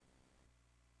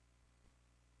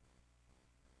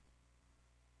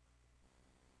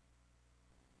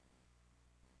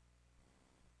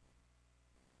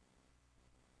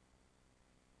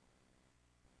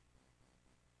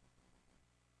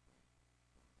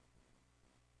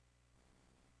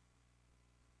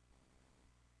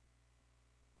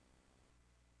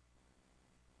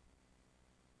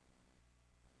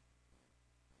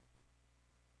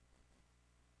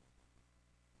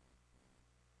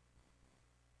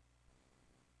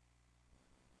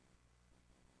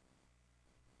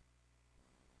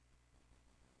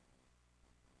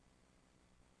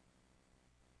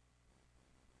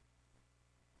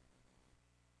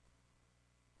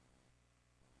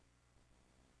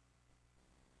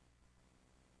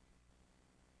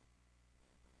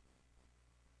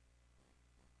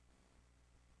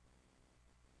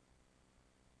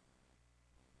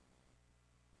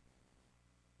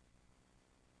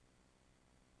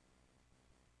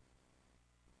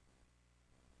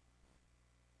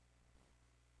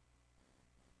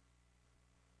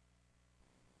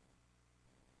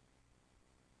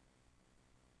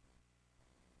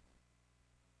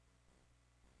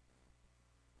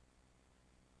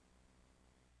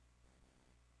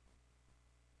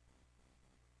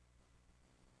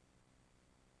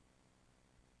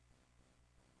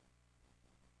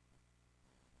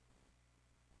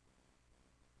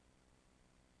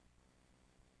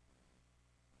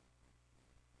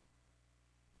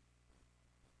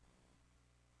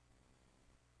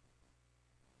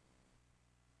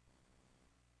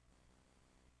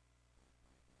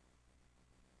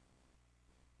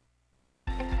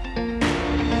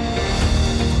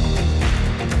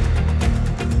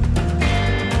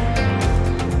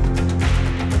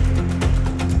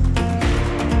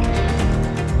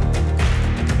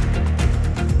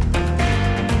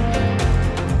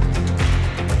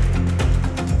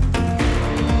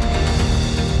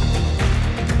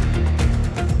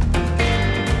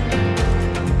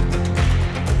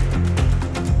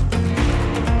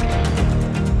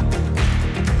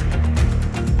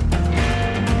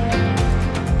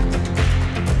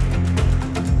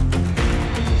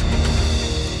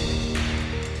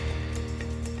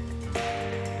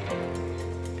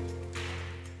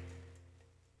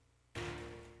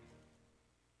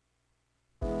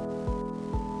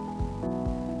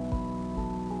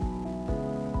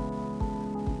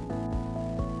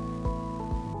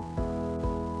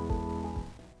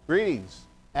Greetings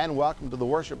and welcome to the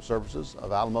worship services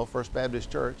of Alamo First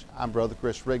Baptist Church. I'm Brother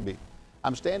Chris Rigby.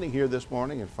 I'm standing here this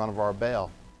morning in front of our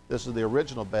bell. This is the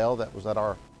original bell that was at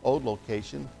our old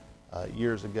location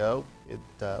years ago. It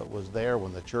was there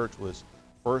when the church was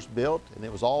first built, and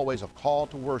it was always a call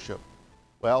to worship.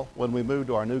 Well, when we moved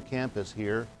to our new campus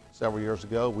here several years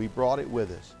ago, we brought it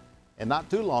with us. And not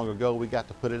too long ago, we got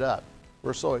to put it up.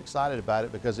 We're so excited about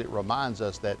it because it reminds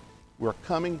us that we're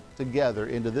coming together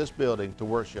into this building to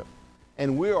worship.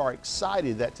 And we are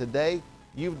excited that today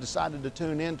you've decided to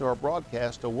tune in to our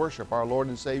broadcast to worship our Lord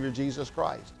and Savior Jesus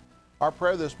Christ. Our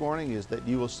prayer this morning is that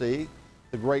you will see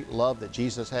the great love that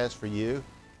Jesus has for you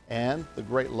and the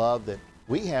great love that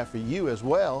we have for you as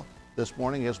well this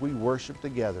morning as we worship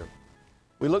together.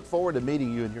 We look forward to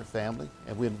meeting you and your family,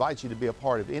 and we invite you to be a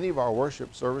part of any of our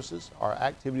worship services, our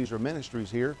activities or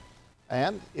ministries here.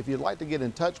 And if you'd like to get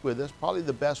in touch with us, probably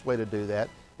the best way to do that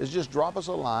is just drop us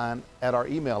a line at our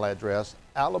email address,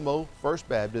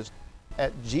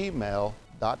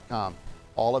 alamofirstbaptist@gmail.com.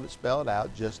 All of it spelled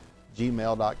out, just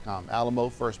gmail.com, Alamo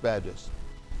First Baptist.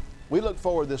 We look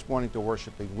forward this morning to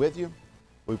worshiping with you.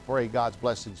 We pray God's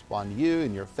blessings upon you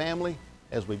and your family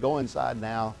as we go inside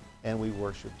now and we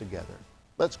worship together.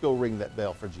 Let's go ring that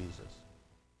bell for Jesus.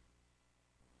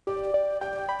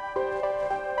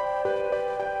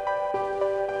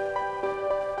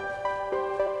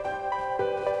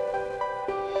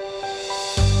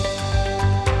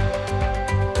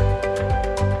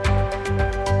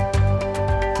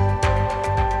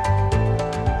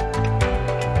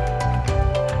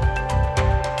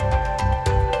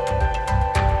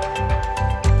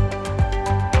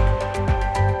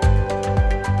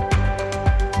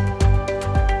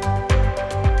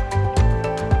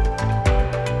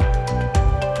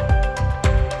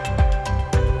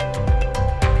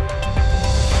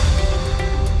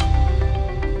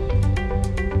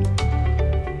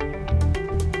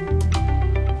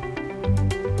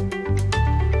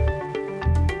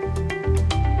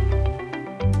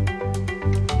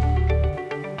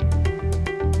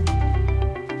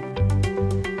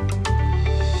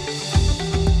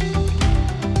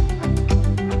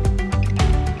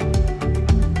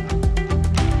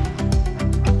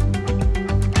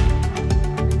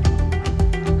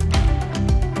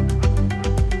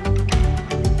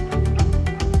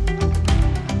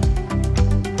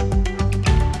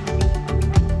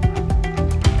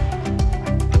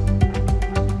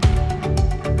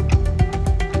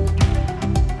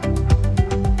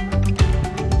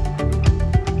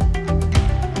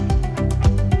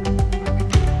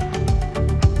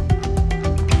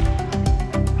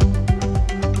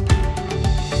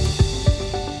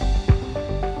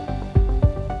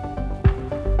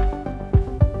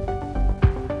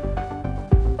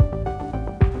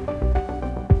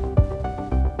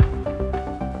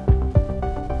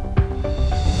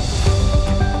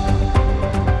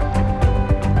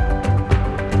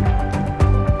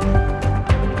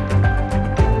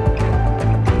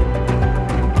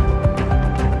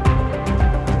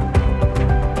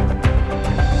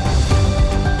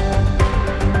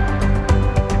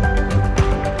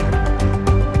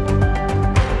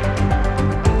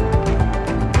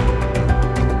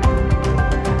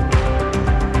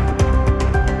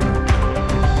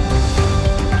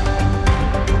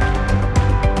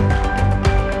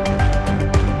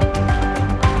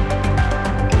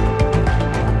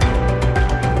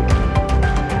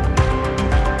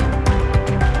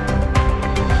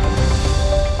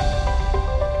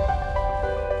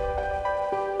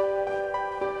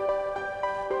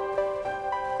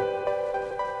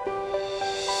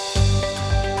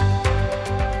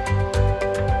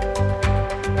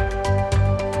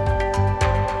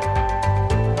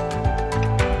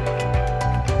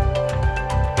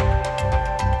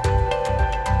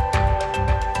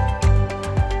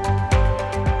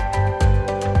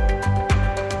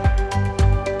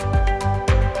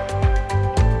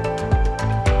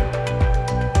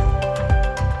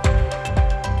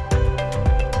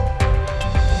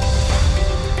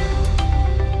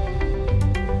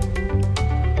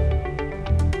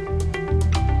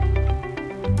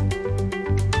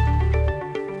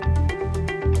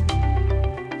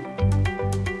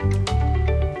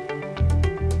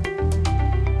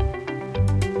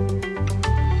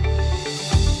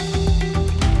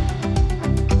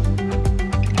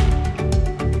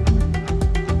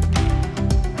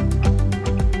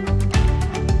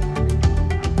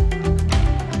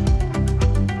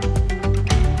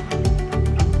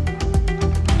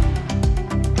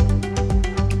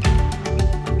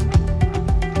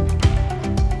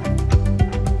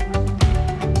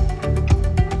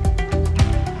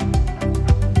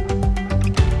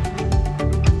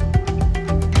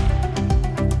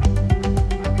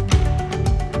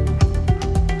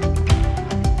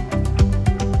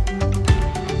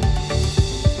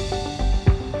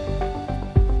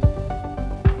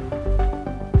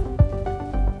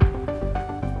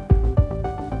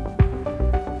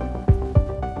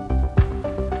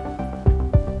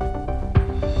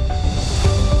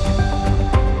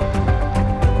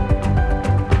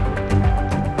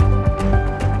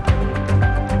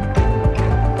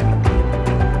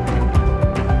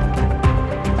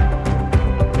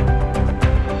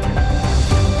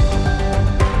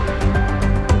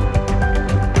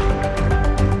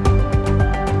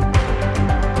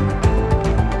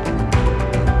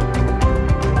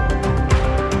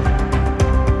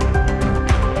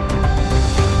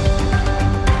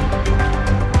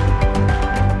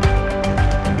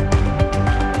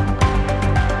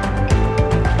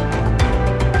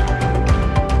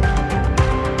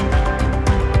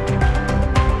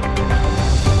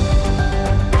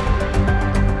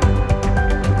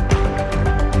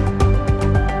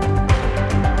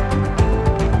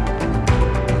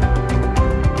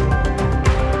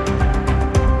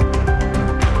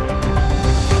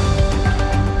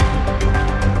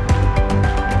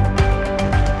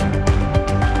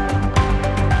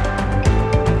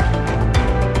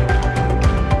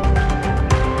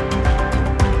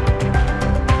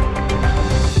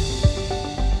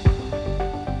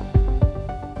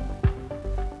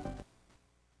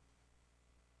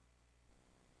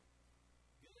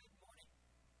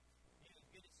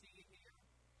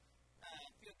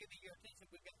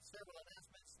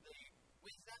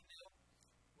 With that meal,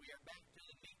 we are back to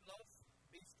the meatloaf,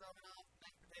 beef stroganoff,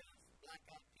 mashed potatoes,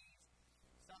 black-eyed peas,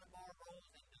 salad bar rolls,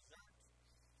 and dessert.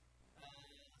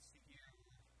 Let's see here.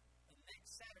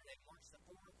 Next Saturday, March the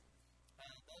 4th,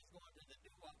 those going to the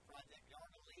New Walk Project, y'all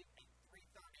are going to leave at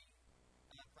 3:30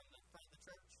 from the front of the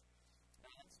church.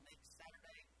 That's next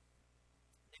Saturday.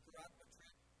 Nicaragua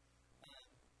trip.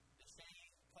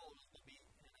 Deshane Cole is going to be,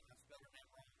 and I spelled her name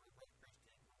wrong, we're both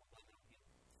Christian, we'll blame it on him.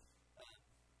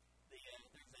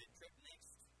 There's a trip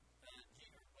next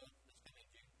this coming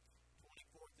June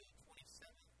 24th to the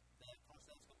 27th. The cost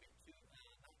of that's going to be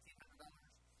 $1,900.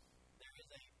 There is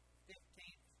a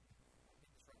 15th, I'll get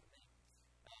this right with me,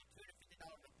 $250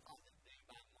 deposit due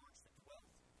by March the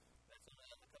 12th. That's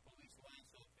a couple of weeks away,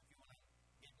 so if you want to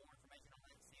get more information on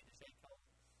that, see Deshane Cole.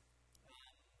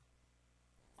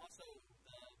 Also,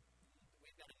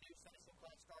 we've got a new Sunday school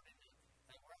class starting.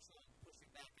 We're also pushing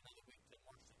back another week to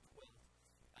March the 12th.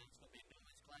 It's going to be a new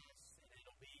class, and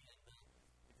it'll be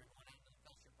if you're going out to the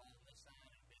fellowship hall on this side,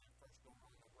 it'll be the first door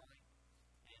on the right.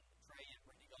 And Trey and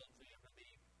Brittany Gold, who are going to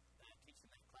be teaching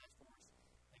that class for us.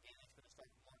 Again, that's going to start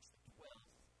March the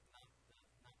 12th,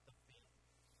 not the 5th.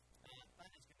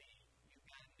 Finance committee, you've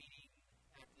got a meeting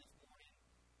after this morning,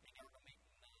 and you're going to meet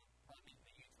probably meet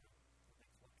the youth group. I think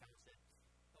that's what Kyle said.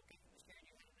 Okay, Ms. Karen,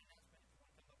 you had an announcement if you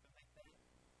want to come up and make that.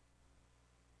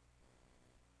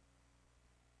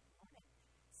 Morning.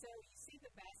 So you see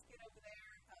the basket over there.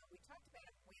 We talked about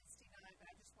it Wednesday night,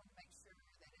 but I just want to make sure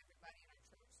that everybody in our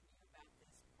church knew about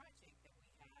this project that we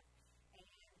have.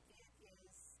 And it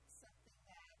is something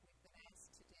that we've been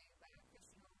asked to do by a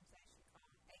Christian organization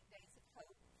called 8 Days of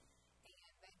Hope.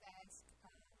 And they've asked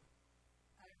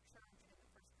our church and the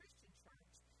First Christian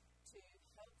Church to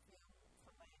help them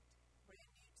collect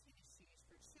brand new tennis shoes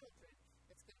for children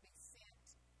that's going to be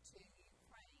sent to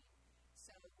Ukraine.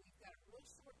 So we've got a real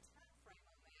short time frame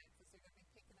on that because they're going to be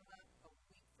picking them up a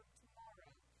week from tomorrow.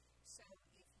 So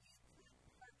if you could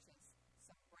purchase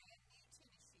some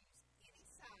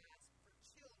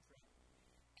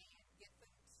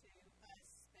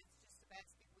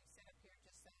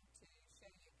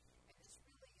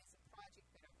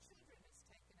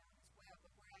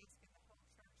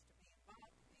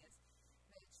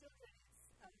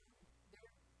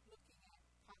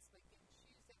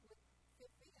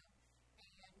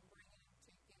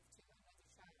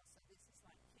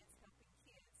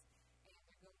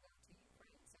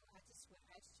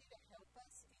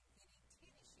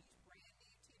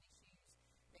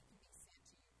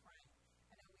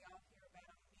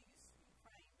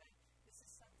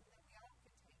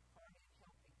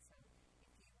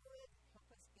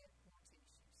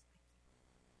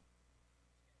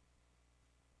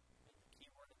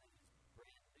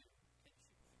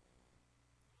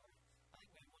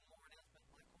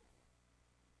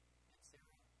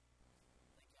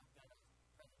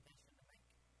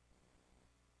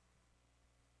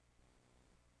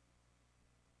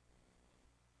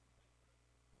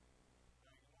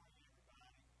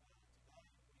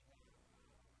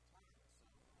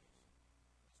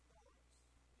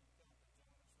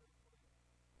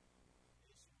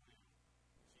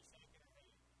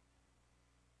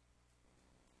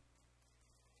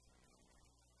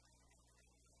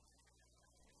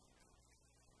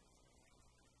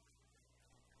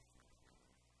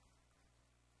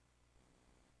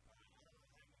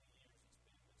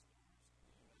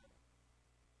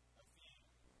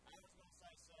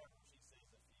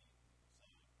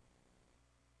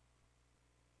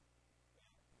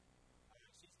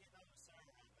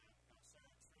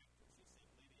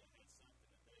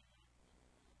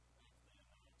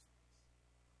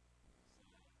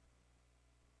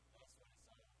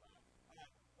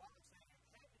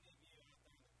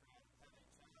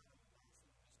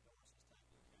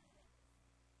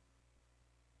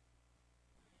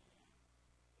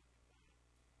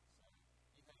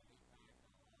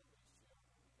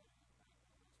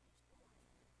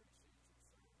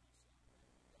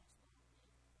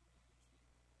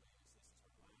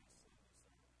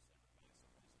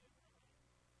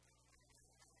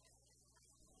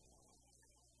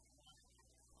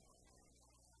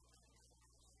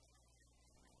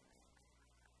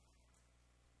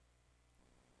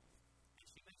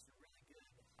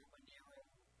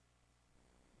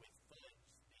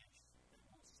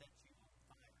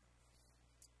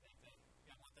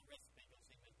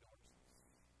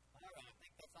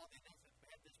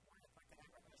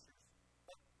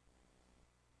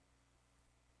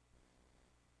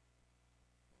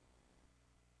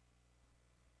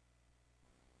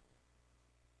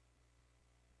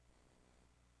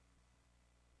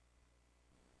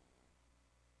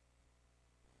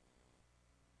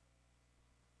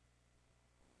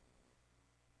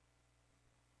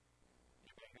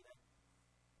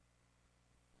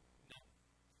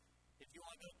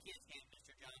to go to kids' game,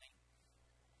 Mr. Johnny?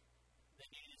 That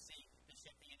you need to see, the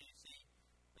ship that you need to see,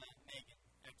 Megan,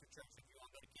 after church, if you want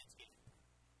to go to kids' game.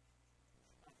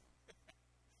 All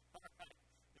right.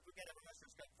 If we get our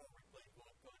ushers come forward, please,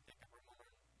 we'll go and pick up our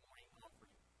morning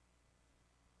offering.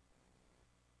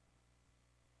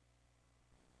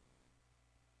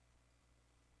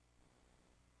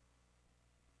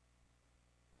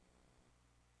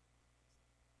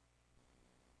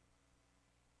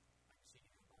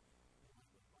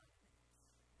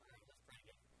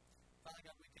 Father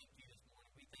God, we thank you this morning.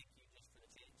 We thank you just for the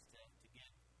chance to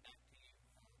give back to you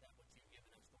that what you've given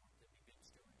us, Lord, to be good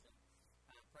stewards.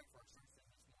 And I pray for our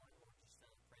services this morning, Lord.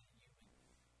 Just pray that you would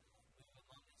move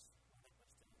among us. Help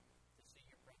us to see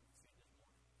your presence here this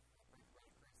morning. I pray for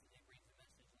Brother Chris that he brings the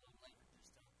message a little later. Just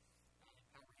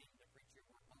empower him to preach your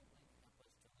word boldly. Help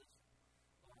us to listen.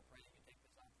 Lord, I pray that you take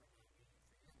this offering and use it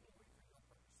for your glory, for your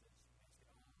purposes. We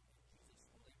ask it all in Jesus'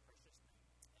 holy and precious name.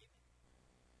 Amen.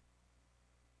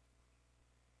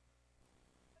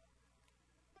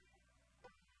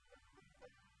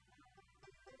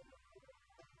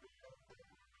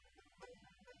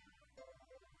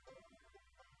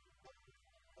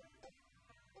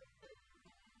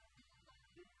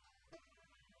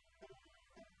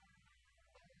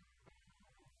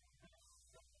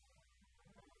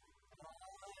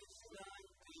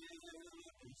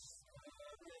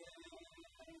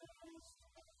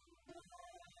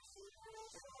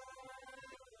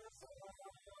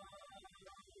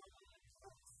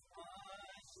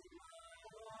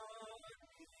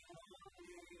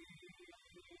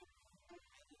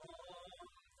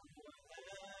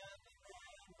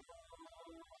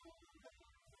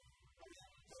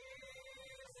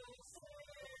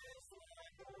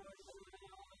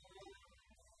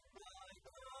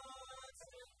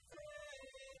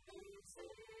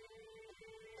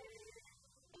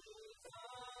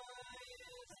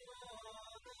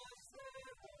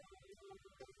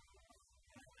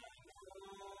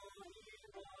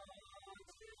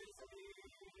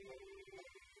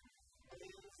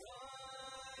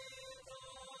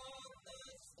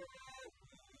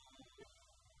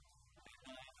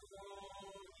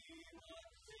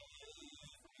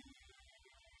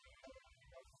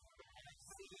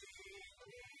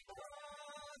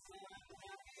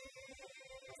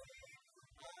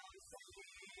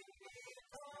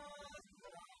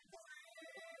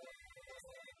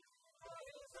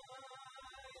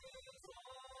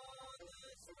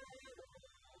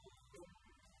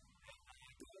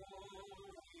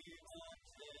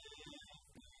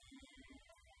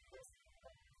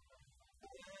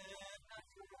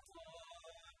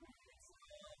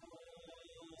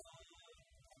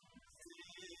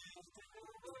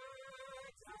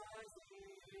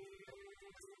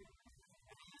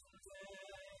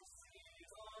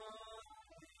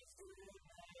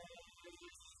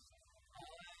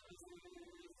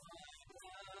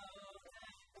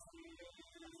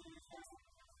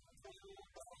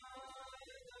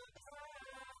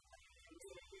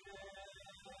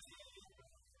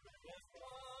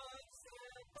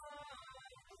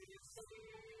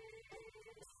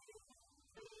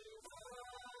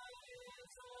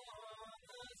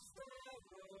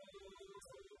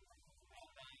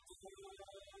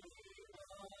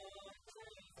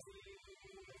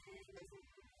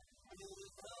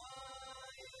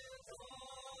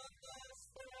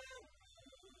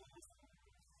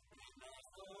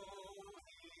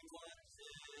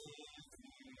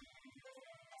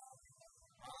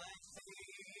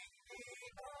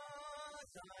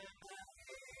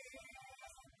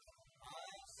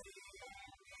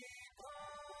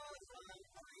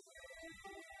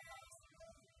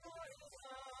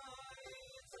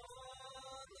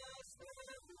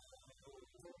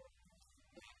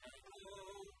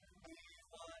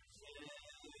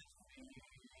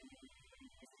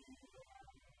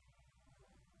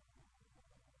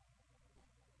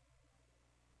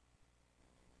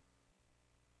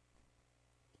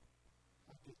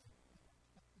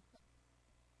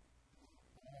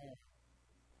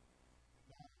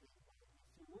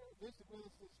 Visit with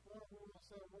us this morning. We want to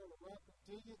say a word of welcome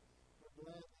to you. We're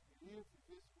glad that you're here. If you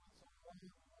visit with us online,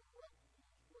 we want to welcome you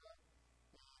as well.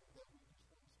 And we just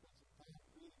want to spend some time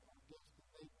greeting our guests and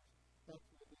neighbors.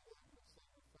 Hopefully, do that for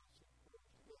singing fellowship prayers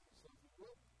together. So if you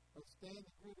will, let's stand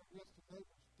and greet our guests and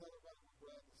neighbors and tell everybody we're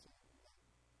glad to see them today.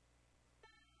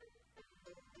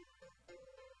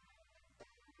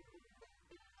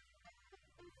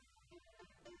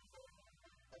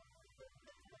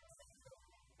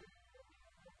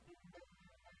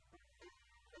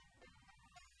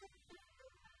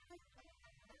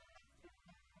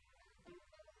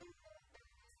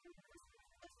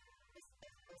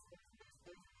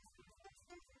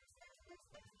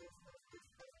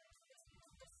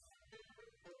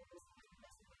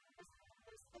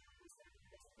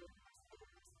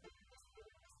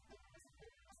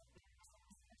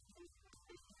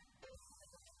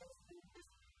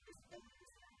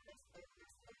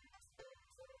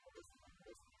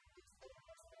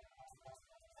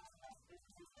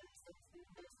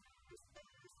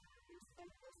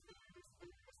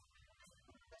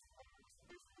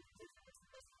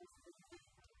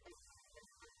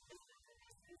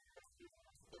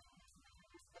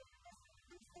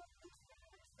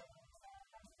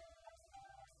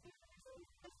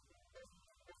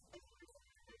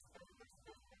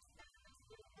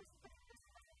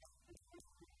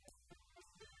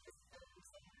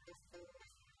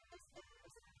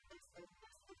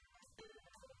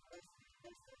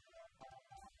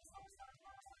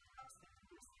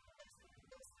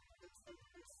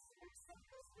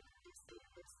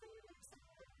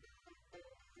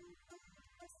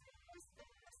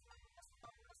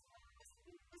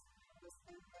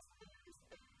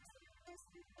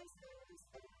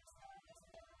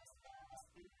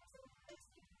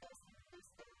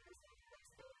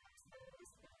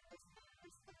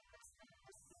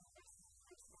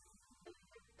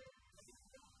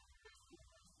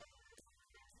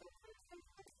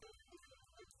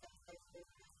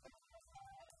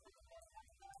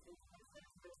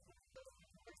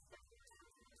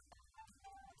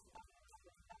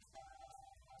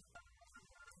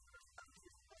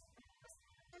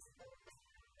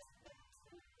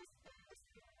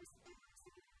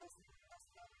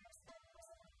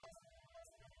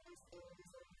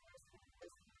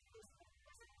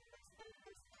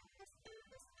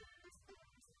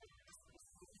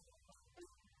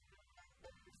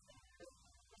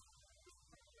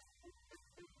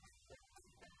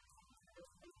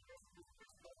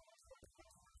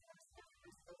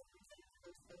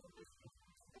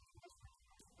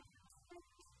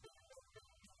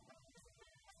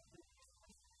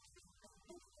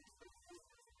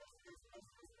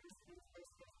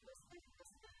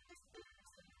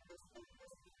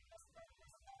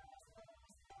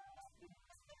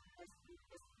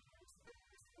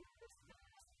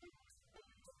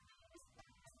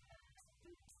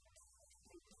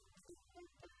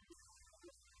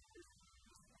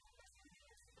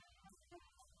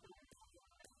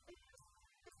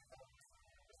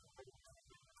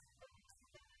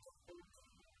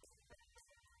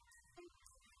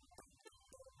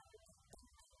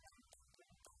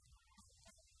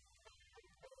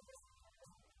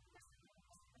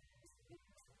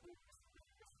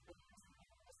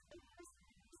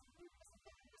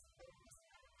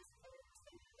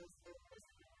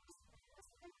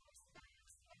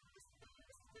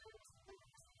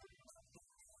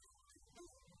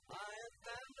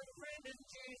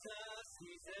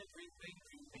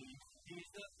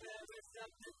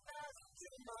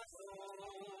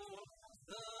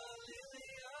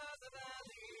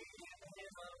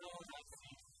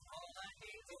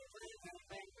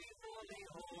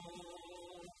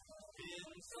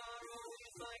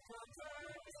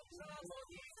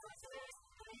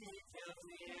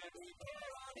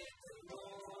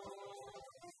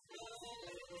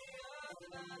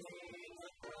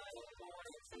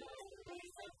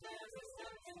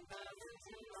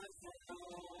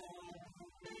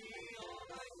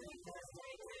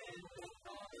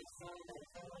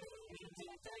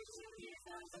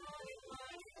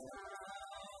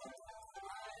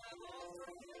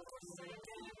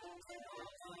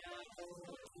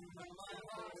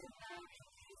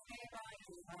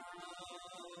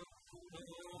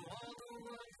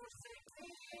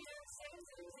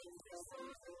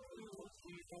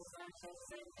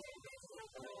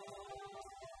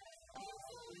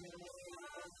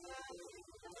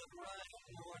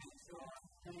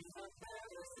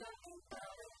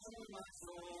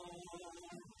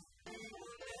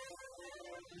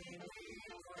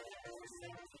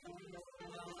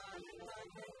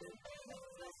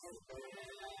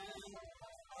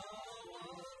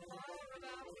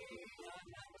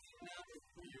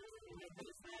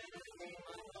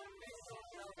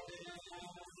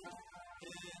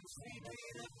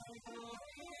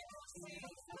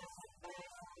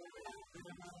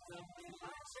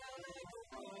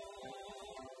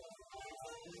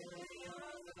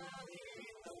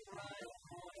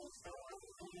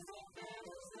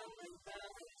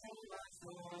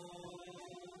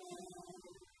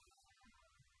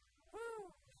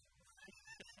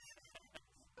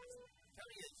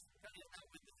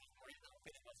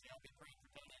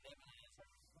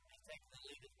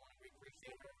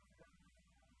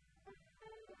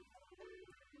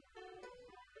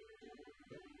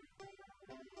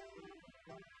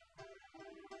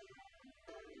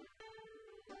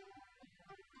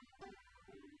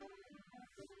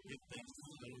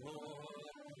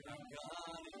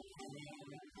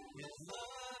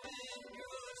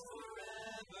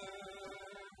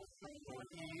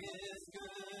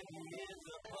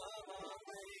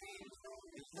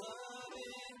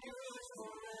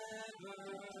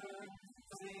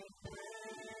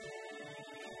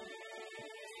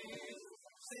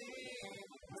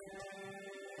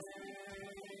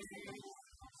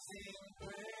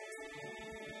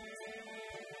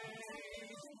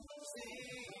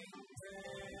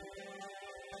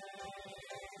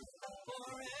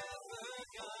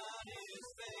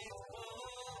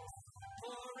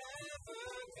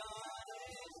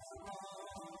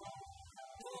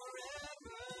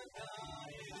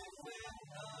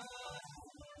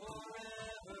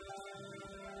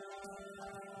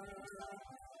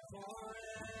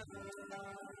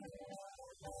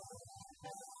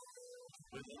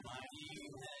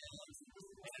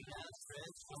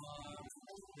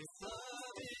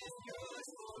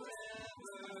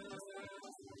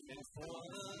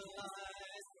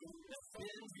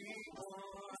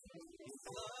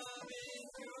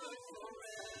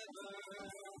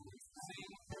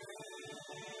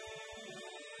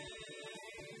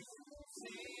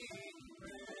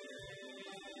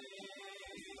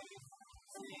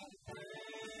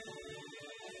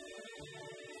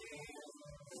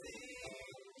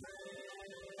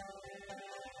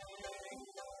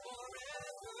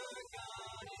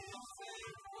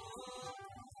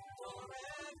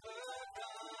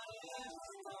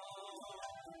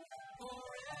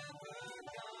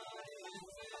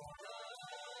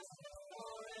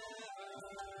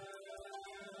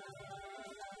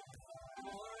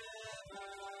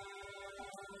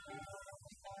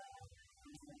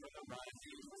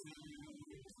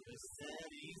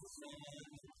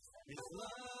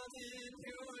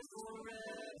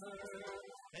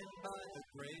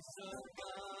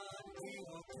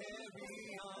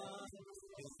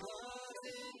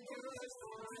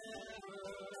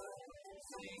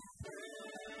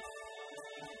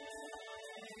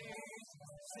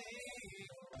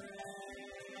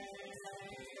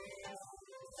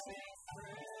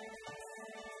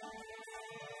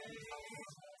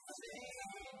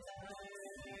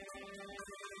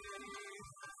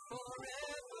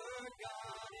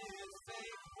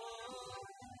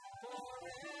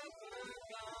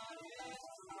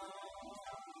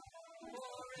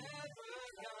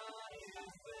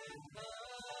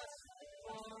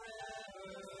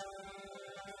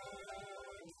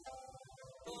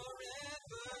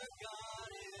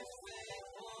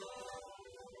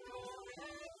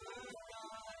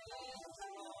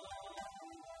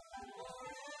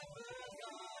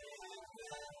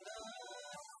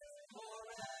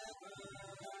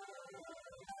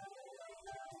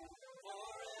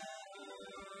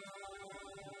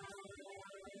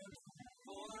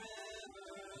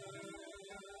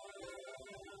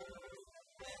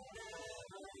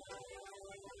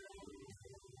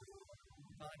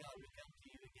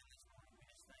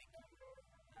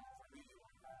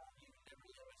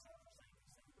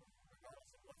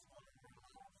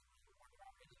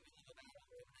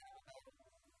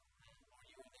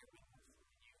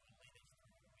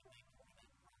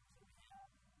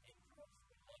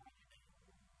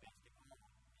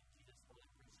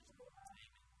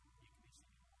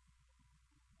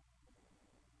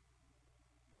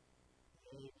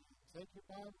 Take your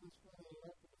Bible this morning and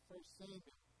open to 1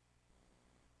 Samuel.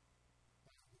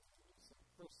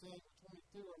 1 Samuel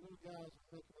 22, our little guys are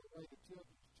making their way to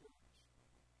children's church.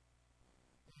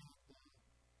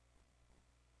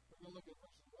 And we're going going to look at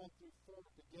verses 1 through 4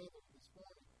 together this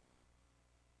morning.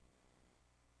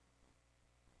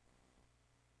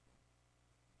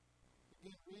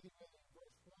 Begin reading with me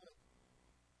verse 1.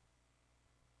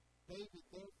 David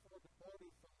therefore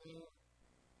departed from there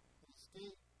and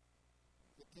escaped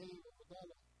the cave of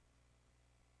Adullam.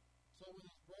 So when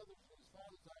his brothers and his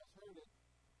father's house heard it,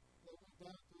 they went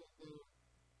down to him there.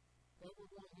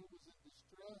 Everyone who was in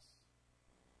distress,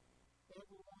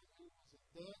 everyone who was in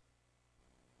debt,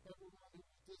 everyone who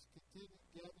was discontented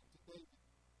gathered to David.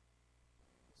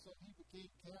 And so he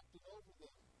became captain over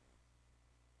them.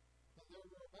 And there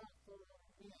were about 400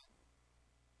 men.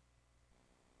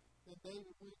 Then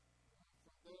David went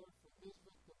from there from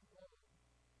Mizpah to Moab,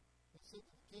 and said to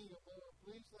the king of Moab,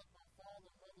 please let my father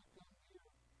and mother come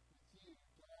here with you,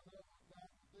 till I know what God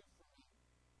will do for me.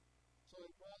 So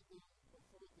he brought them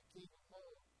before the king of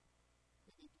Moab,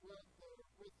 and he dwelt there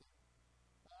with him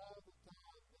all the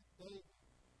time that David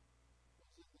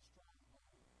was in the stronghold.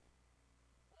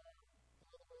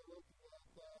 Another way of looking at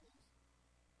that is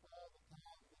all the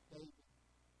time that David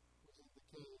was in the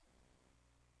cave.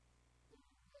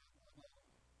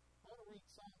 I want to read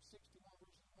Psalm 61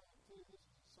 verses 1 and 2. This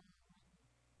is a psalm written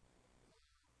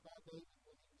by David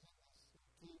when he was in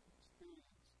this cave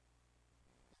experience.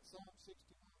 In Psalm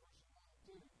 61 verses 1 and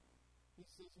 2, he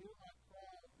says, hear my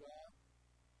cry, O God,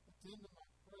 attend to my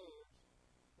prayers.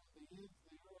 From the ends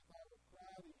of the earth I will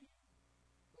cry to you,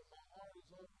 when my heart is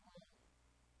overwhelmed.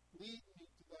 Lead me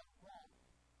to that rock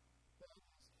that is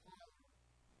higher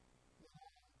than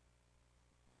I.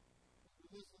 When we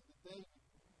listen to David,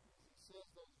 as he says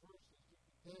those verses, you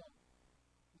can tell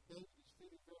that David is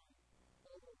feeling very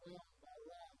overwhelmed by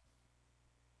life.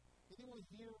 Anyone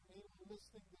here, anyone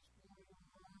listening this morning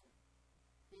online,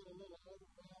 feel a little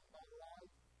overwhelmed by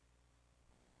life?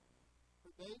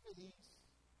 For David, he's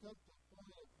come to a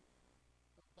point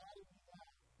of bottoming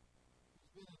out. He's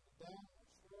been in the downward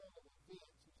swirl of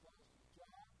events. He's lost his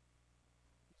job.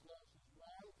 He's lost his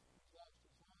wife. He's lost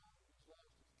his home. He's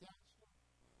lost his counselor.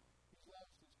 He's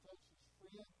lost his closest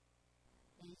friend.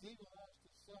 And he's even lost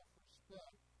his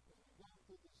self-respect. As we've gone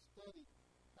through this study,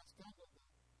 that's kind of the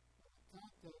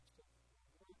context of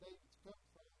where David's come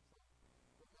from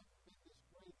having been this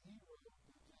great hero to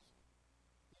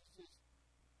he's just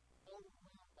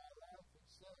overwhelmed by life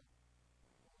itself.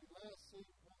 When we last see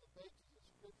one of the pages of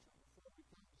Scripture before we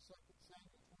come to 2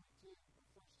 Samuel 22,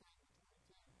 or 1 Samuel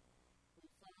 22, we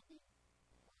find him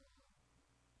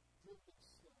dribbling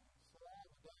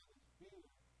saliva down his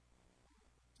beard,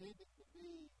 pretending to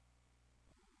be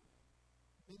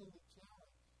mentally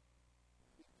challenged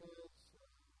because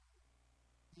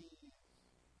he is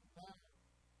now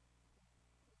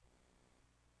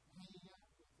hanging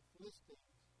out with the Philistines.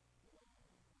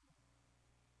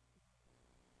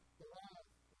 Goliath,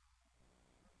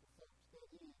 the folks that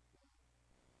he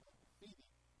had defeated.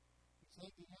 He's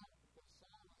hanging out because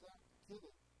Saul was out to kill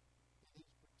him, and he's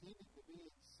pretending to be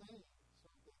insane so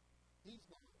that he's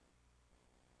not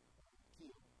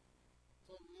killed.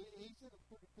 So he's in a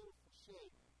pretty pitiful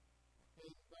shape.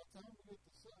 And by the time we get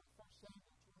to 1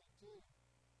 Samuel 22,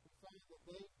 we find that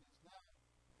David is now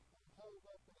holed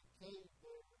up in a cave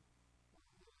there in a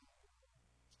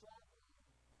stronghold.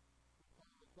 We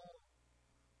call it Adullam.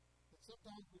 And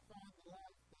sometimes we find in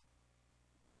life that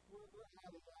we're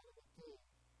hiding out of a cave.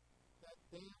 That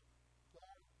damp,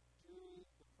 dark, dreary,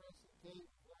 depressing cave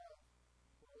of life,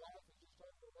 where life has just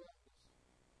overwhelmed us,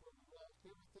 where we've lost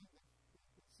everything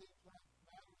that seems like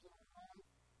matters in our life,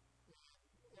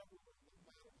 and everyone that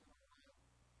matters in our life.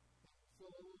 And we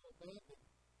feel a little abandoned,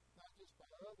 not just by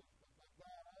others, but by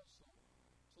God also.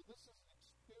 So this is an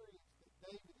experience that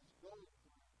David is going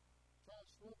through. Charles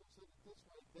Swindoll said it this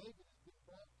way: David has been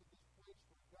brought to this place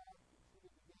where God can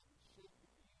truly begin to shape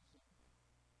and use him.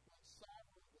 When the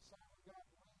sovereign God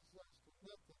brings us to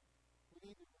nothing, we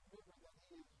need to remember that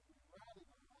he is rewriting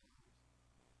our lives.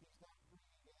 He's not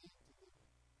bringing it into them.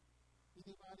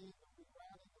 Anybody in the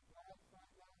rewriting of life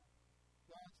right now?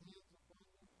 God's hands upon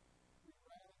you,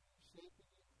 rewriting you, shaping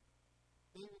you.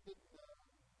 David didn't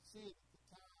see it at the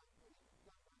time, but he would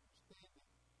come to understanding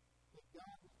that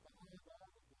God was behind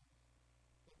all of this,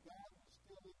 that God was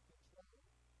still in control,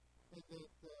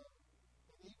 and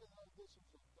that even though this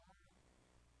was a dark,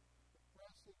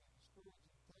 depressing, and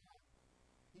discouraging time,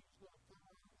 he was going to come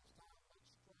out of this time much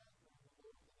stronger in the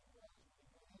Lord than he was when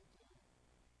he went into it.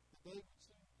 The day would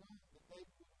soon come, the day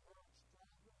would emerge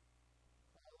stronger than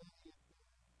he was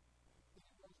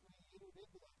when he entered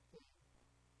into that cave.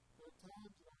 There are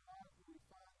times in our lives where we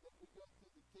find that we go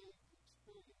through the cave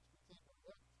experience. We think our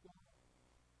health's gone,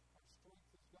 our strength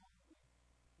is gone.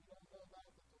 We don't know about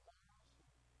the tomorrows,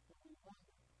 but we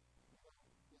wonder,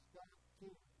 is God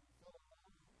here? We feel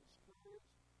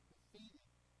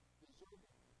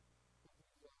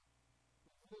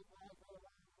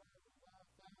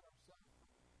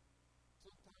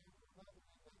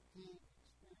cave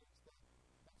experience,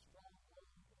 that stronghold,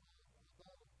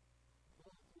 going through that.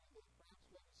 Perhaps maybe some of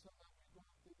you are going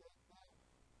through that now.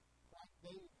 Like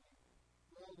David, we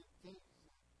dwelled in caves,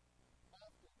 and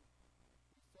often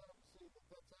we fail to see that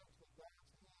that's actually God's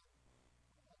hand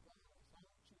upon us. I want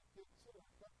you to consider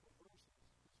a couple of verses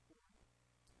this morning.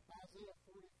 Isaiah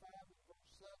 45 and verse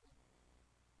 7.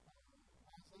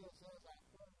 Isaiah says, I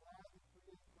form light and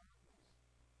create darkness.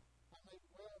 I make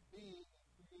well-being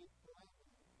and create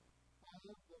calamity. I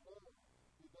am the Lord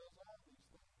who does all these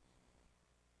things.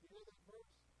 You hear that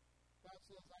verse? God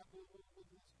says, I do a little bit of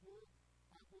this good,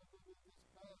 I do a little bit of this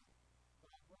bad,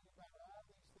 but I bring about all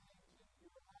these things into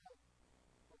your life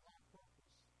for my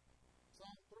purpose.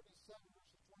 Psalm 37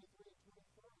 verses 23 and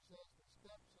 24 says, the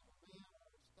steps of a man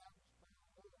are established by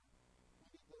the Lord, and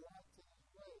he delights in his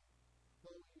way.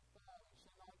 Though he fall, he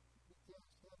shall not be cast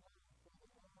headlong, for the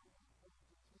Lord upholds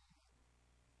his hand.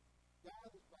 God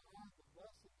is behind the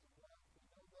blessings of life, we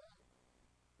know that,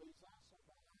 but he's also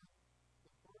behind the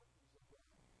burdens of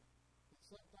life. And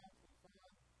sometimes we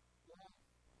find life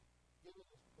giving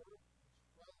us burdens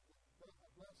rather than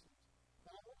blessings.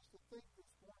 Now I want us to think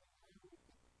this morning how we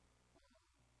can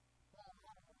fall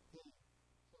out of our cave,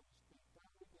 so to speak. How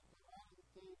we can come out of the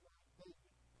cave like David.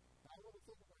 Now I want to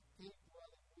think about cave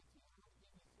dwelling with you. I want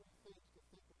to give you three things to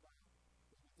think about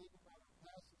as we think about our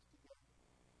passage together.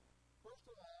 First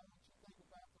of all, I want you to think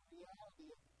about the reality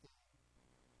of the cave.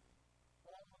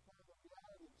 What I want to call the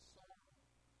reality of sorrow.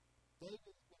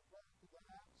 David has been brought to the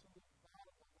absolute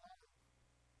bottom of life.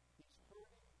 He's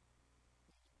hurting,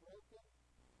 he's broken,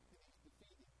 and he's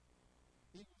defeated.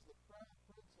 He was the crown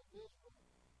prince of Israel,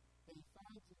 and he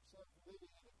finds himself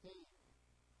living in a cave.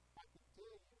 I can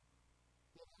tell you,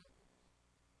 it happens.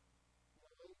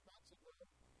 8 months ago,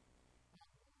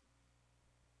 I'm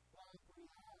flying pretty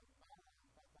high in my life.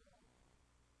 I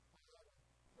had a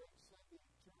great Sunday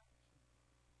in church.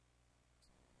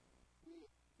 We had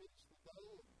finished the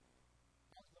day, and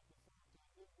I was looking forward to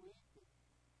a new week and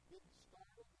getting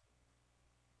started.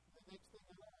 And the next thing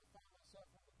I know, I found myself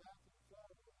on the bathroom floor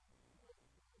with a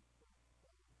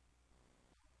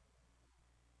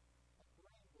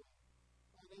brain bleed,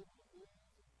 unable to move,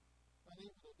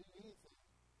 unable to do anything.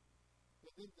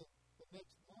 And then the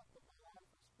next month of my life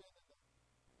I spent in the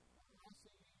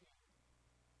ICU unit.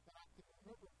 And I can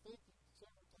remember thinking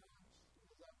several times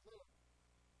as I looked,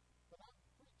 but I'm a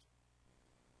preacher.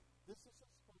 This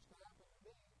isn't supposed to happen to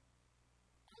me.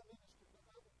 I minister to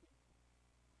other people.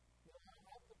 I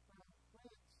have the crown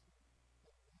prince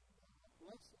and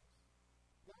blessings.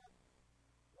 God,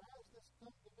 why has this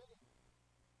come to me?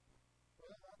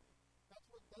 Well, that's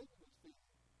what David was feeling.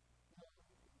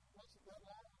 Wasn't that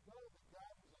long ago that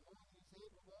God was anointing his head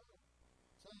with oil,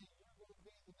 saying, you're going to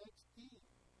be the next king.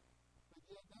 But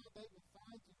yet now David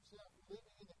finds himself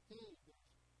living in a cave. There's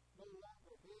no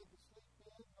longer a bed to sleep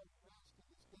in, no rest in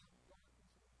this damp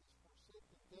darkness of this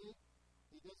forsaken cave.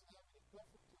 He doesn't have any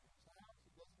comfort to his house.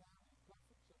 He doesn't have any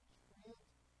comforts of his friends.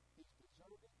 He's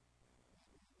deserted,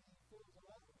 and he feels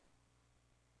alone.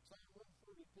 Psalm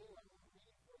 142, I want to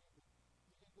read it for you, but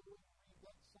you can go in and read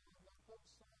that psalm. That whole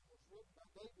psalm was written by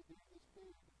David during this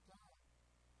period of time.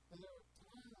 And there are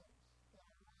times in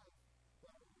our life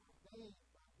that are ordained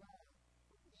by God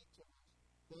for each of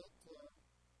us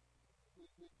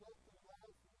that we go through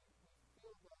life and we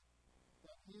feel that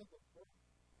hand of burden.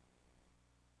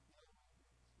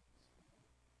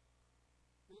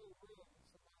 It's really rare when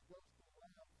somebody goes through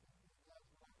life and has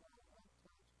what I call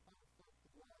untouched,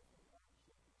 unaffected life of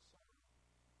hardship and sorrow.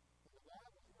 And the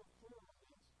Bible's real clear on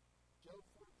this. Job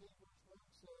 14 verse 1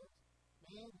 says,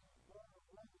 man who is born of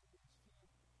woman is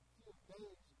few of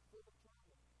days and full of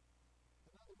trouble.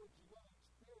 In other words, you're going to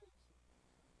experience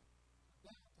some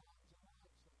downtimes in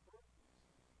life, some burdens,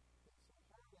 and some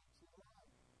heartaches in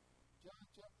life. John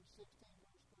chapter 16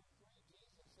 verse 33, Jesus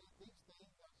said, these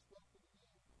things I've spoken to you,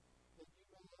 that you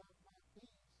may have my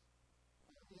peace.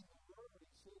 In the world, he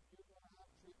said, you're going to have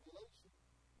tribulation,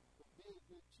 but be of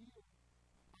good cheer.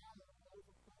 I have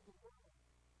overcome the world.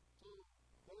 So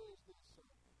there is this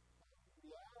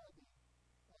reality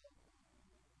of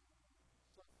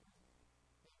suffering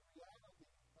and reality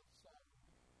of sorrow.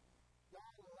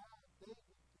 God allowed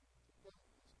David to come to this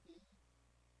king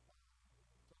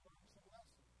to learn some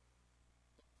lessons.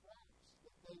 The props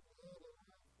that David had in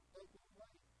life were taken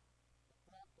away. The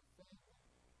prop of family,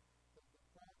 the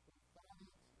prop of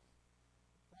finances,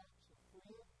 the props of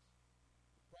friends,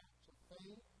 the props of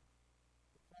fame,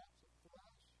 the props of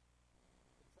flesh,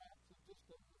 the props of just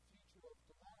a future of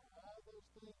tomorrow. All those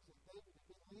things that David had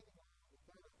been leaning on to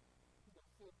kind of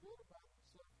feel good about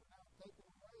himself are now taken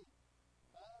away.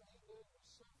 All he knew was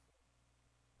suffering.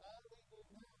 All he knew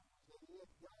now was that he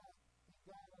had God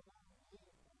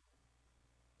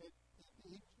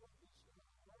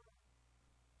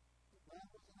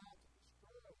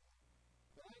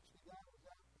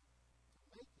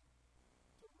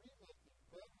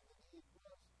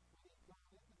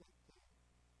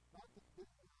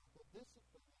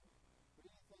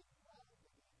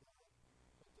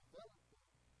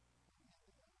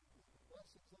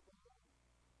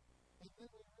then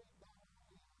we read not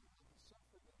only of the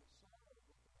suffering and the sorrow, but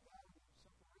the reality of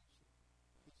separation.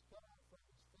 He's cut off from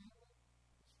his family,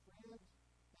 his friends,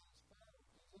 and his family.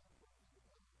 He's in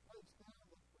a place now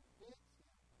that prevents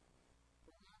him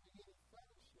from having any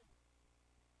fellowship.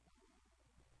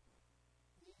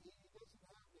 He doesn't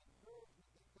have the encouragement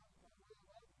that comes by way of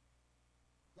others.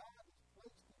 God has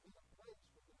placed him in a place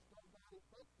where there's nobody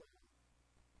but God,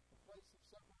 a place of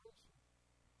separation.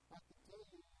 I can tell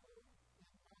you, in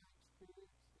my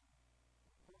experience,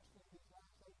 personally these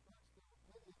last 8 months, there were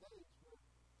plenty of days where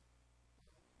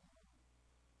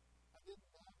I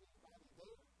didn't have anybody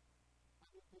there. I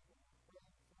knew people were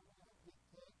praying for me. I'd get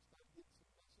texts, I'd get some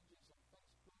messages on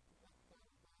Facebook and that kind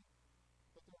of thing.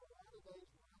 But there were a lot of days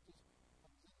where I was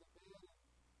in the bed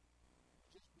and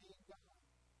just being God.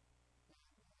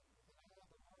 And I had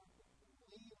to learn to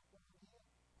lean upon Him,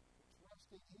 to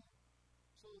trust in Him.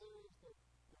 So there is the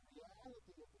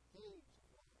reality of the caves of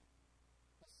life.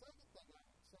 The second thing I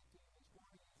would say to you this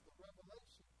morning is the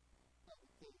revelation of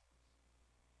the caves.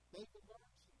 David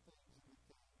learned some things in the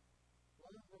cave.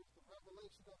 One was the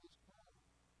revelation of his calling.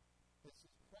 As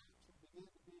his fracture began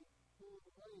to be pulled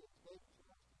away, as David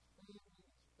lost his family,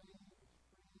 his fame, his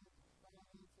friends, his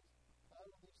finances, all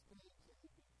of these things that he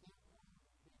became honored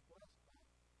and be blessed by,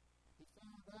 he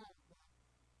found out that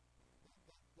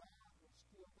God was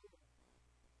still there.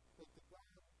 That the God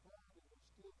who called him was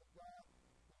still the God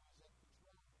who was in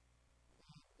control. And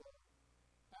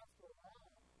after a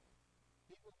while,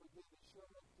 people began to show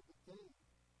up to the cave.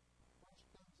 First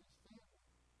comes his family.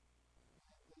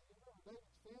 And David's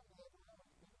family had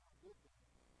always been real good to him.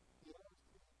 He had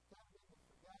always kind of been the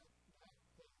forgotten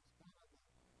outcast, kind of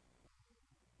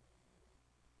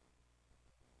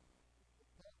the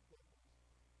pet that was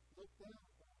looked down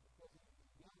upon because he was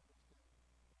the youngest and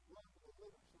run to the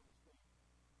litter, so to speak.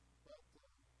 But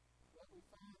what we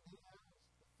find now is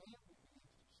the family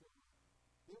begins to show up.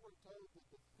 Then we're told the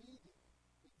defeated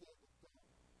began to come.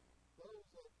 Those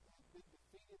that have been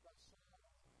defeated by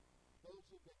Saul, those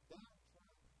who have been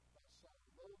downtrodden by Saul,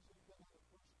 those who have been under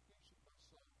persecution by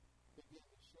Saul, begin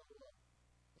to show up.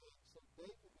 And so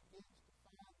David begins to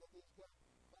find that he's got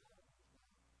followers now.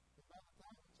 And by the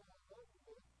time it's all over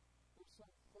with, there's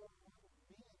some 400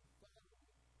 men following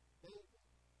David.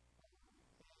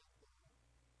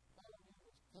 Following him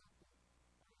as captain,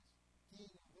 as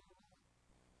king of their life.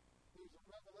 There's a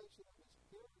revelation of his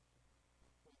character.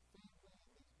 When family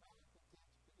and these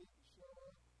malcontents begin to show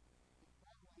up, it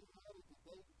probably added to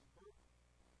David's burden.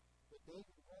 But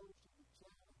David rose to the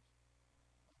challenge.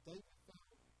 David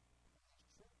found his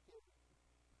true character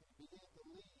and began to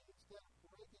lead. Instead of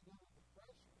breaking under the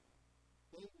pressure,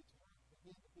 David's heart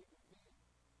began to be revealed.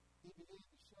 He began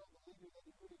to show the leader that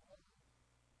he really was.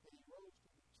 And he rose to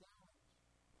the challenge.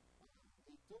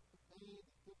 He took the pain,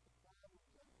 he took the problems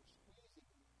that were squeezing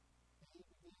him, and he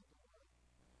began to work.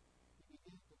 He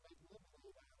began to make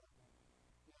lemonade out of them.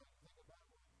 You think about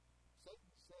what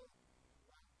Satan said,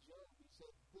 like Job. He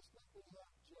said, "Just let me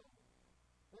have Job.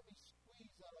 Let me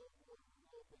squeeze that old boy a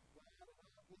little bit, God, and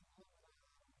I'll get lemonade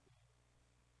out of him."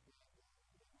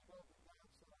 And we know that God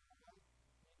said, "All right,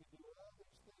 you can do all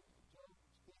these things to Job,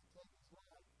 but you can't take his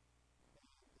life." And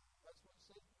that's what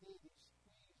Satan did. He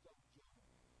squeezed on Job.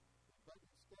 But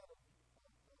instead of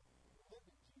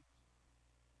lemon juice,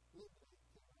 lemonade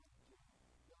came out of Job.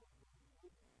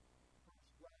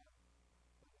 Job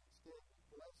wouldn't curse God, but instead he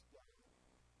blessed God.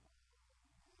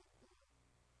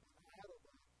 And out of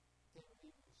that came an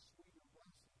even sweeter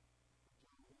blessing for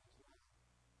Job in his life.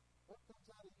 What comes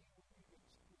out of you when you get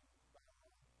squeezed by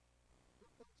life?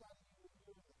 What comes out of you when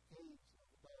you're in the caves of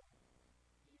the dark?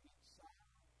 Do you get sour?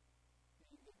 Do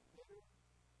you get bitter?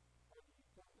 Or do you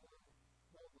come to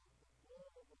know the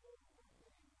glory of the Lord working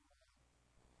in your life?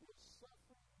 Your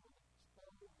suffering will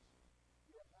expose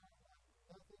your heart like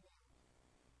nothing else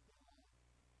in life.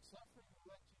 Suffering will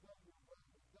let you know you're right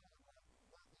with God like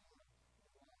nothing else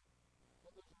in life.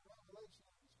 But there's a revelation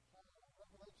of His power, a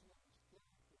revelation of His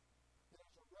character, and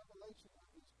there's a revelation of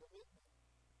His commitment.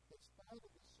 In spite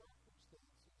of the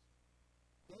circumstances,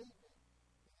 David,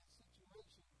 in his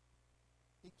situation,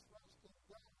 he trusts in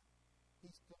God.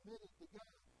 He's committed to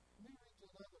God. Let me read you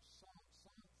another Psalm,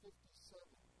 Psalm 57.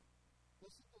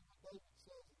 Listen to what David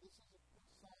says, and this is a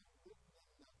psalm written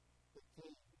in the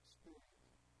cave experience.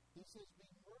 He says, "Be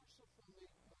merciful to me,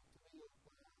 O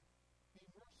God. Be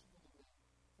merciful to me,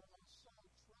 for my soul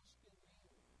trusts in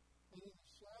you. And in the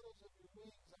shadows of your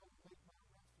wings I will make my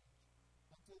refuge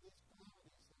until these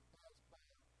calamities have passed by.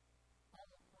 I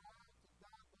will cry to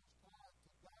God most high, to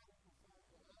God who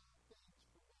performs all things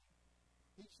for me.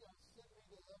 He shall send me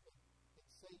to heaven and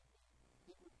save me.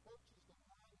 He reproaches the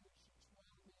one who should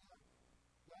swallow me up.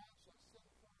 God shall send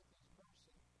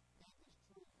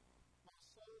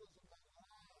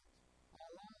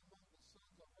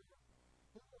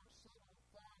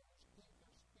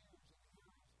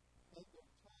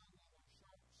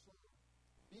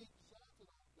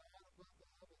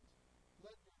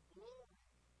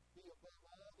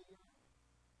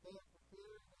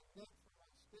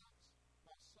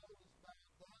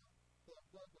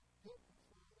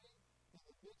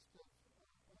midst of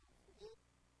it,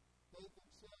 they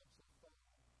themselves have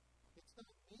fallen. It's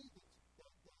not me that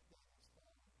is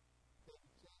fallen.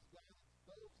 David says, God, it's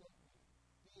those that would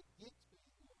be against me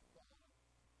who have fallen.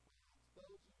 It's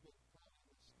those who've been caught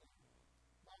in the snare.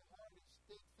 My heart is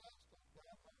steadfast on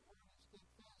God. My heart is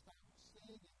steadfast. I will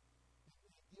sing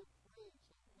and give praise.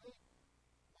 Awake,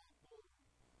 my Lord.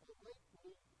 Awake,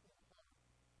 Lord, in heart.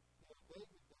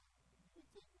 David, you would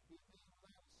think would be a man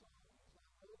without a song. He's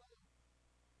like, hold on.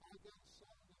 I got a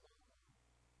song in my heart.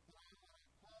 And I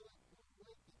call it to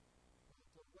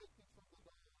awaken from the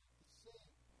dawn, to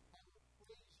sing. I will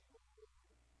praise you, O Lord,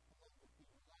 among the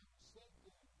people. I will sing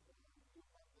to you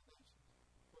among the nations.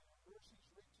 For your mercies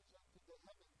reaches unto the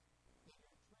heavens, and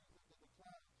your truth unto the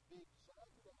clouds. Be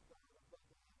exalted, O God, above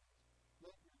the heavens.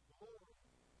 Let your glory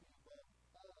be above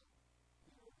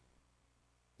the earth.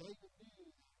 David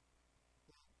knew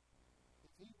that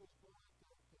if he was going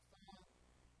to find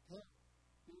help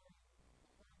during the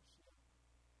hardship,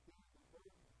 during the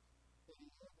burdens, that he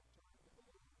had to turn to the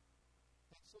Lord.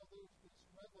 And so there's this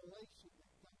revelation that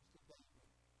comes to David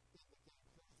in the Kings.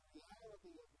 There's the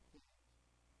reality of the Kings.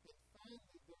 And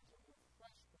finally, there's a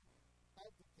refreshment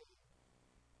of the King.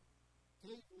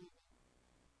 Cave living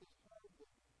is hard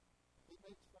living. It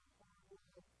makes for hard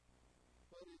life,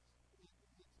 but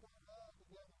it's not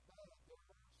altogether bad. There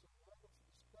are some wonderful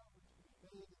discoveries to be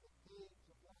made in the caves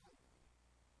of life.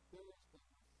 There is the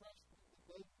refreshment that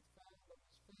David found of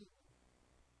his family.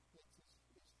 It's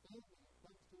his family that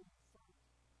comes to him first.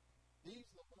 These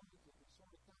are the ones that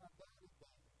sort of kind of doubted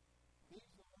David. These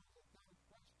are the ones that kind of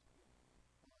questioned him.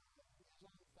 His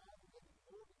own father had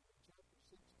ignored him in chapter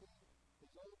 16.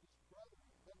 His oldest brother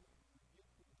had publicly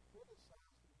rebuked him and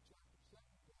criticized him in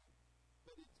chapter 17.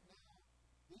 But it's now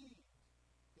these,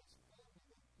 his family,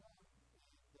 that come and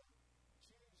choose him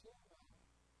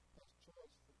as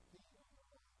choice for king on their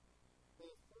life. They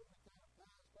have firmly kind of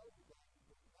passed over David,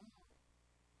 but now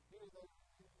here they are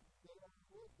with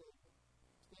David,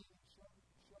 standing shoulder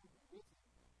to shoulder with him,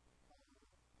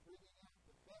 bringing out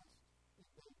the best in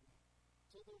David.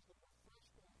 So there's the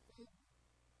refreshment of family.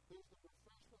 There's the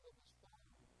refreshment of his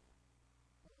family.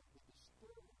 The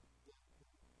disturbed,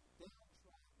 the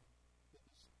downtrodden, the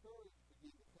discouraged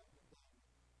begin to come to David.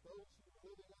 Those who are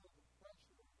living under the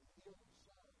pressure of the hill of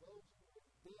sorrow, those who are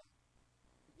in debt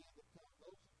begin to come.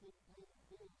 Those who couldn't pay their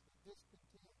bills, the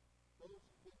discontent, those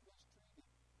who've been mistreated.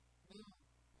 Now,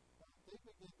 they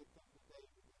begin to come to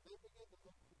David, and they begin to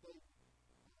look to David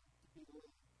to be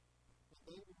led. And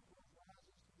David, of course,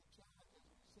 rises to the challenge, as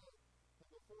we said. And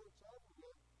before it's over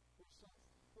with, there's some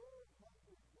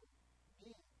 400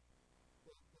 men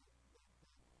that are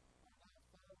now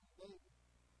following David.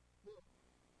 Look,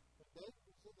 when David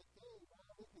was in the cave,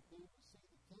 all he could do was see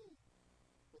the cave.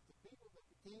 But the people that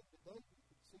came to David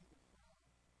could see the crown.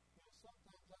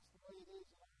 Sometimes that's the way it is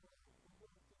in our life. We're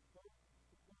going through burdens,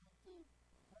 we're going through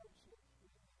hardships,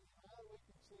 and all we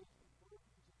can see is the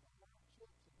burdens and the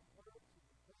hardships and the hurts and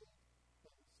the pain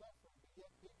and the suffering, but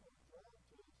yet people are drawn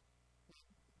to us. And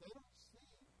they don't see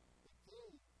the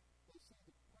cave, they see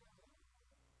the crown in our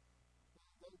life. They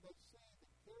see the character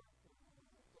in our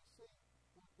life. They see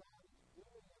what God is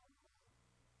doing in our life.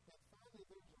 And finally,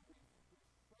 there's a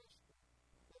refreshment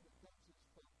that becomes his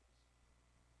focus.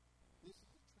 This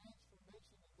is a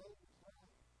transformation in David's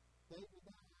life. David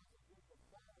now has a group of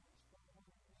followers,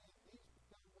 400 men. These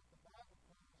become what the Bible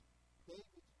calls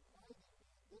David's mighty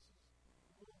men. This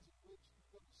is the ones in which you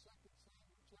go to 2 Samuel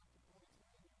chapter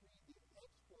 23 and you read the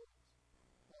exploits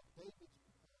of David's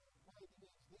mighty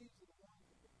men. These are the ones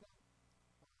that become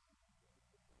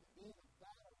the men of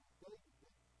battle with David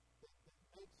that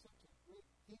made such a great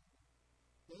kingdom.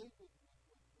 David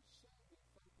would soon be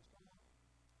focused on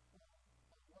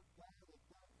what God had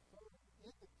done for him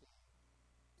in the cave,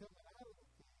 coming out of the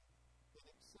cave, and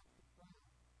accept the crown.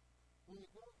 When we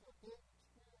go through a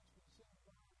cave experience,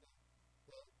 we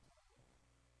soon learn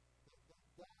that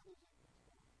God is in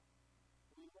control.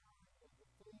 We learn that the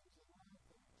things in life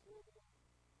that are trivial, that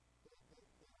aren't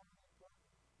important, we learn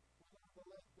to let go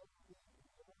of them.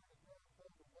 We learn to grab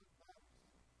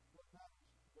hold of what matters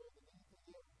more than anything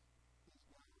else is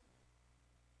God.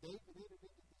 David entered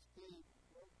into this cave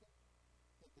broken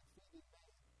and defeated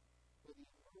man, but he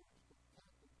emerged a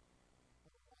captain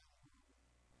of a mighty army.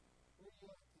 Where are you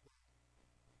at today?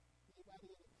 Anybody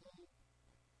in a cave?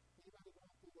 Anybody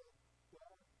going through that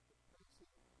dark,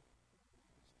 depressing,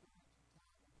 discouraging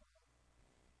time of life?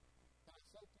 Can I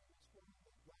say to you this morning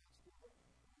that God's still there?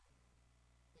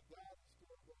 That God is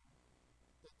still there?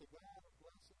 That the God of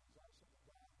blessing is also the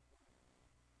God of prayer?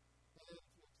 And if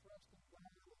you trust in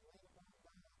God and lean upon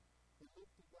God and look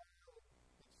to God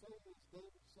and say as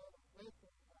David said, awake,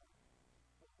 O heart,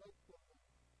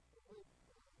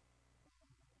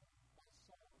 pray by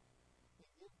song and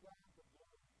give God the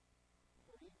glory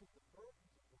for even the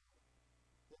burdens of life,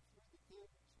 that through the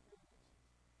cave experiences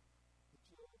that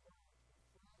you'll emerge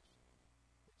refreshed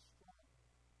and stronger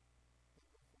than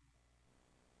before.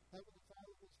 Heavenly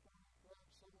Father, this morning, perhaps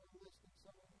someone listening,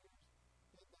 someone here's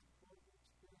had that broken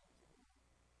experience of life,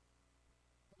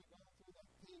 having gone through that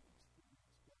cave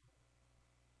experience, God,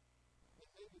 and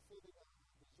maybe feeling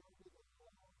deserted and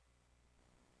alone.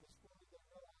 This morning they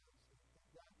realize that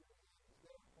God, your hand is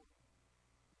there upon them.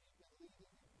 You've been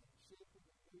leading and shaping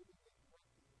and moving and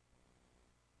directing them.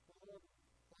 The Lord,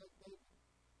 like David,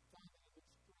 finding a new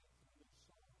strength and a new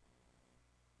song.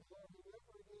 The Lord,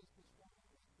 whoever it is this morning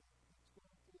that's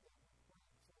going through that, we're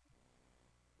praying for them.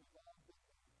 We've all been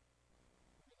there.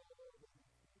 We know, Lord, that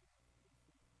if we're not in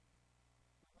the storm,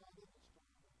 we're probably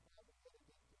headed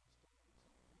into the storm at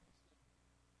some point soon.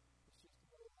 It's just the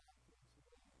way life is, the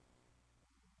way that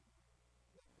person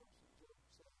Job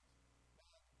says,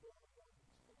 man's born one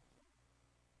is full of trouble.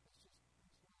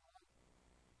 That's where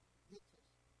life hits us.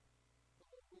 But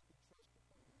Lord, we can trust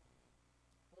upon you.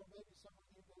 Or maybe someone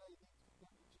here today needs to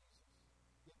come to Jesus,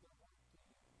 give their heart to you,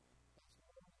 ask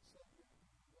the Lord and Savior to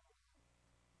come into their life,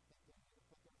 and they're going to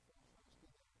put their full trust in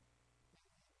Him and in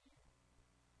you.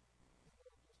 And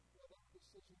Lord, just whatever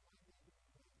decision might need to be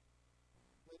made, let it be made today.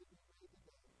 In your name, Jesus, we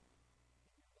pray.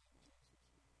 Amen.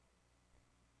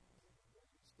 We're going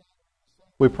to stand and sing.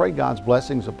 We pray God's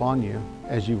blessings upon you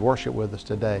as you worship with us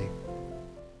today.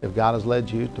 If God has led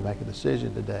you to make a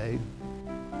decision today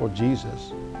for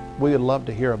Jesus, we would love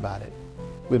to hear about it.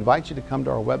 We invite you to come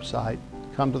to our website,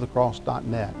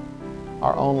 cometothecross.net.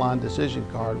 Our online decision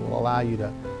card will allow you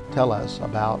to tell us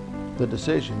about the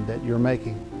decision that you're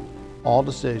making. All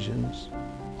decisions,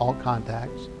 all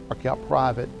contacts are kept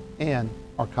private and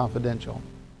are confidential.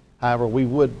 However, we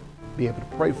would be able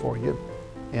to pray for you,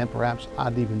 and perhaps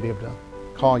I'd even be able to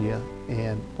call you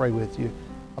and pray with you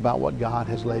about what God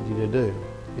has led you to do,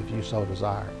 if you so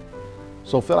desire.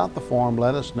 So fill out the form,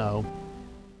 let us know,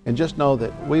 and just know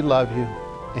that we love you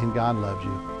and God loves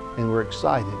you, and we're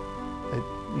excited that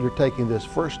you're taking this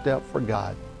first step for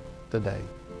God today.